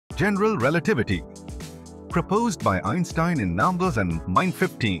General relativity, proposed by Einstein in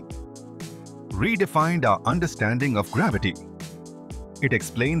 1915, redefined our understanding of gravity. It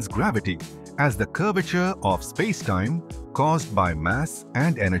explains gravity as the curvature of space-time caused by mass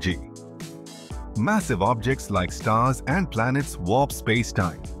and energy. Massive objects like stars and planets warp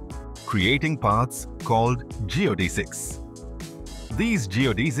space-time, creating paths called geodesics. These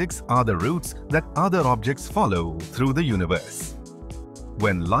geodesics are the routes that other objects follow through the universe.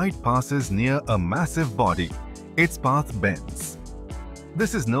 When light passes near a massive body, its path bends.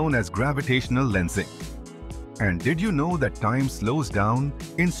 This is known as gravitational lensing. And did you know that time slows down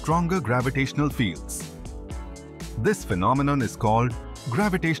in stronger gravitational fields? This phenomenon is called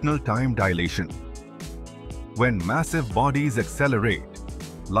gravitational time dilation. When massive bodies accelerate,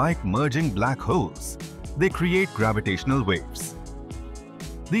 like merging black holes, they create gravitational waves.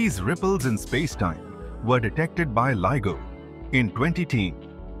 These ripples in space-time were detected by LIGO in 2010,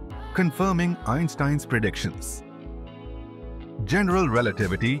 confirming Einstein's predictions. General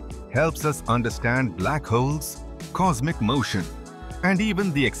relativity helps us understand black holes, cosmic motion, and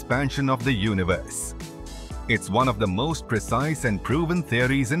even the expansion of the universe. It's one of the most precise and proven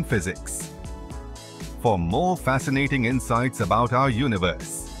theories in physics. For more fascinating insights about our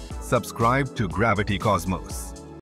universe, subscribe to Gravity Cosmos.